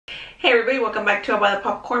Hey everybody, welcome back to About the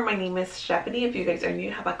Popcorn. My name is Stephanie. If you guys are new,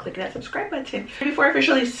 how about clicking that subscribe button? Before I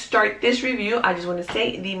officially start this review, I just want to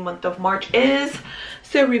say the month of March is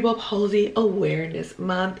Cerebral Palsy Awareness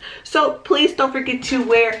Month. So please don't forget to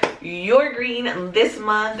wear your green this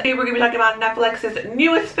month. Today we're going to be talking about Netflix's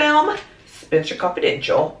newest film, Spenser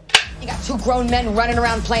Confidential. You got two grown men running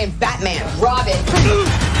around playing Batman, Robin,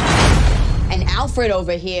 and Alfred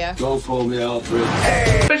over here. Don't call me Alfred.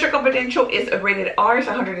 Spenser Confidential is a rated R, it's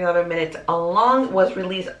 111 minutes long, was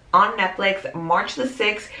released on Netflix March the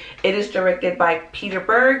 6th. It is directed by Peter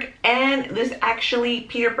Berg, and this actually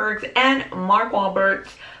Peter Berg's and Mark Wahlberg's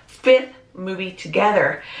 5th movie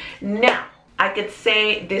together. Now, I could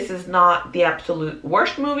say this is not the absolute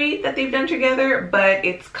worst movie that they've done together, but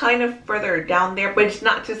it's kind of further down there. But it's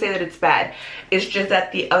not to say that it's bad. It's just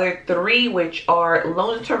that the other three, which are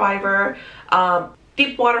Lone Survivor,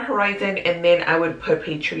 Deepwater Horizon, and then I would put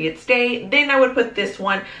Patriots Day. Then I would put this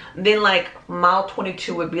one. Then like Mile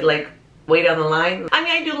 22 would be like way down the line. I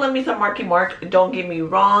mean, I do love me some Marky Mark, don't get me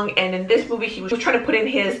wrong. And in this movie, he was trying to put in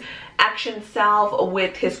his action self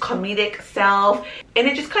with his comedic self, and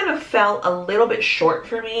it just kind of fell a little bit short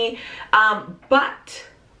for me. But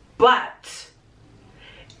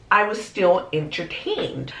I was still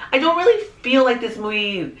entertained. I don't really feel like this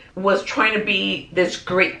movie was trying to be this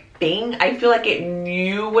great thing. I feel like it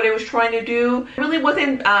knew what it was trying to do. I really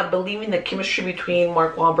wasn't believing the chemistry between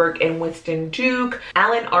Mark Wahlberg and Winston Duke.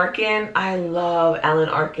 Arkin, I love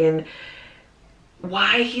Arkin.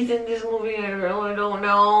 Why he's in this movie, I really don't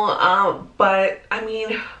know. But I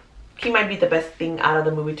mean, he might be the best thing out of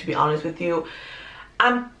the movie, to be honest with you.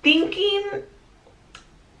 I'm thinking,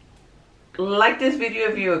 like this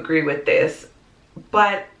video if you agree with this,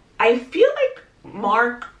 but I feel like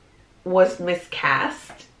Mark was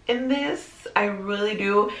miscast in this. I really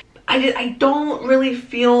do. I don't really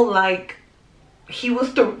feel like he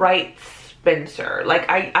was the right Spenser. Like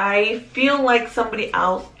I feel like somebody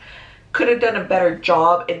else could have done a better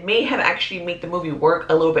job. It may have actually made the movie work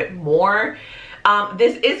a little bit more.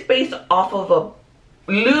 This is based off of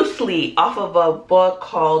loosely off of a book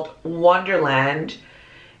called Wonderland.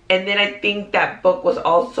 And then I think that book was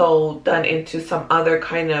also done into some other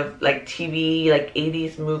kind of like TV, like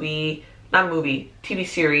 80s movie, not movie, TV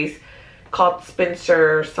series called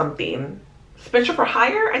Spenser something. Spenser for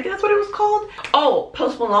Hire? I think that's what it was called. Oh,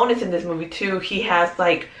 Post Malone is in this movie too. He has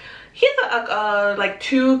like, he has like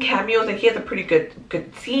 2 cameos, and he has a pretty good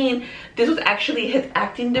scene. This was actually his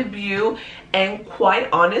acting debut, and quite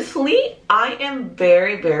honestly, I am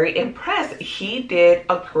very impressed. He did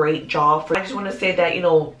a great job. I just want to say that, you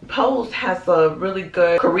know, Post has a really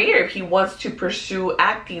good career if he wants to pursue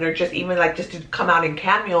acting, or just even like just to come out in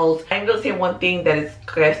cameos. I'm gonna say one thing that is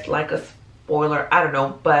just like a spoiler, I don't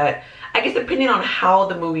know, but I guess depending on how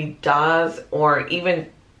the movie does, or even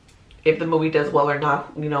if the movie does well or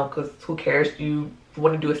not, you know, because who cares? You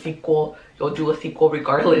want to do a sequel, you'll do a sequel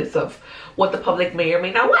regardless of what the public may or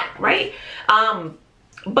may not want, right?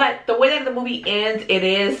 But the way that the movie ends, it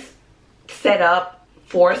is set up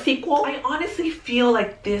for a sequel. I honestly feel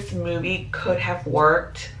like this movie could have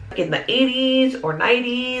worked in the 80s or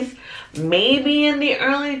 90s, maybe in the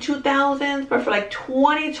early 2000s, but for like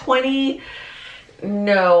 2020,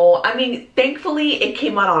 no. I mean, thankfully it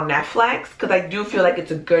came out on Netflix, because I do feel like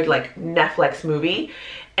it's a good like Netflix movie.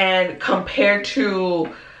 And compared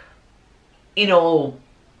to, you know,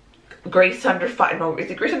 Grace Under Fire, no,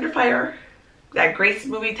 is it Grace Under Fire? That Grace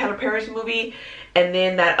movie, Tyler Perry's movie, and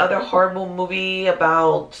then that other horrible movie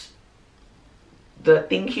about the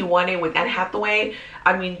thing he wanted with Anne Hathaway.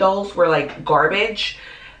 I mean, those were like garbage.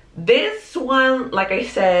 This one, like I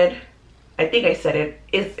said, I think I said it,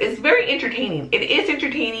 is very entertaining. It is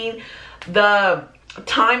entertaining. The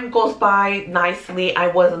time goes by nicely. I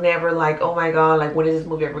was never like, oh my god, like when is this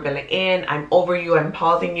movie ever gonna end? I'm over you, I'm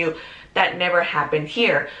pausing you. That never happened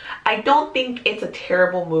here. I don't think it's a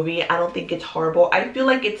terrible movie. I don't think it's horrible. I feel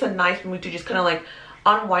like it's a nice movie to just kind of like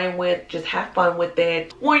unwind with, just have fun with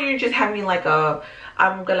it. When you're just having like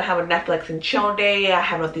I'm gonna have a Netflix and chill day, I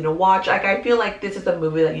have nothing to watch. Like, I feel like this is a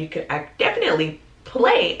movie that you can definitely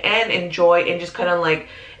play and enjoy and just kind of like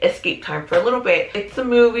escape time for a little bit. It's a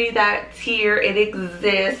movie that's here, it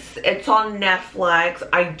exists, it's on Netflix.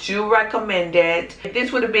 I do recommend it. If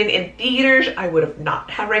this would have been in theaters, I would have not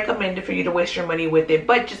have recommended for you to waste your money with it.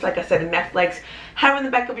 But just like I said, in Netflix, have in the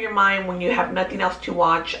back of your mind when you have nothing else to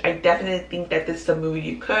watch, I definitely think that this is a movie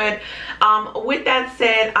you could. With that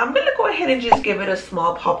said, I'm gonna go ahead and just give it a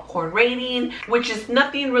small popcorn rating, which is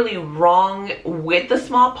nothing really wrong with the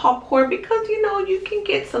small popcorn, because you know, you can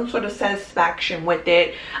get some sort of satisfaction with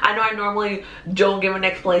it. I know I normally don't give an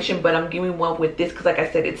explanation, but I'm giving one with this because like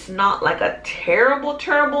I said, it's not like a terrible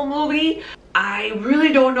movie. I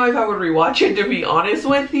really don't know if I would rewatch it, to be honest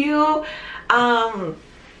with you.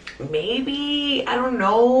 Maybe, I don't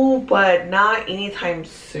know, but not anytime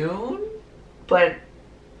soon. But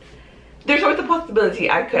there's always a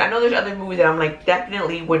possibility I could. I know there's other movies that I'm like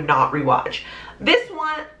definitely would not rewatch. This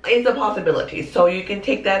one is a possibility, so you can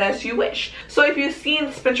take that as you wish. So if you've seen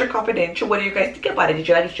Spenser Confidential, what do you guys think about it? Did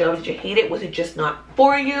you like it? Did you love it? Did you hate it? Was it just not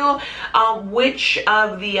for you? Which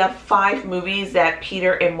of the 5 movies that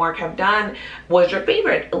Peter and Mark have done was your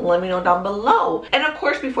favorite? Let me know down below. And of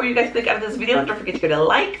course, before you guys click out of this video, don't forget to give it a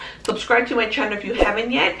like, subscribe to my channel if you haven't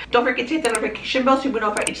yet. Don't forget to hit the notification bell so you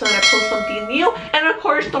know if each time I post something new. And of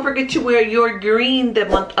course, don't forget to wear your green the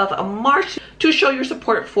month of March to show your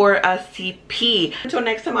support for CP. Until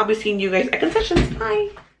next time, I'll be seeing you guys at concessions.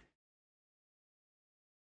 Bye.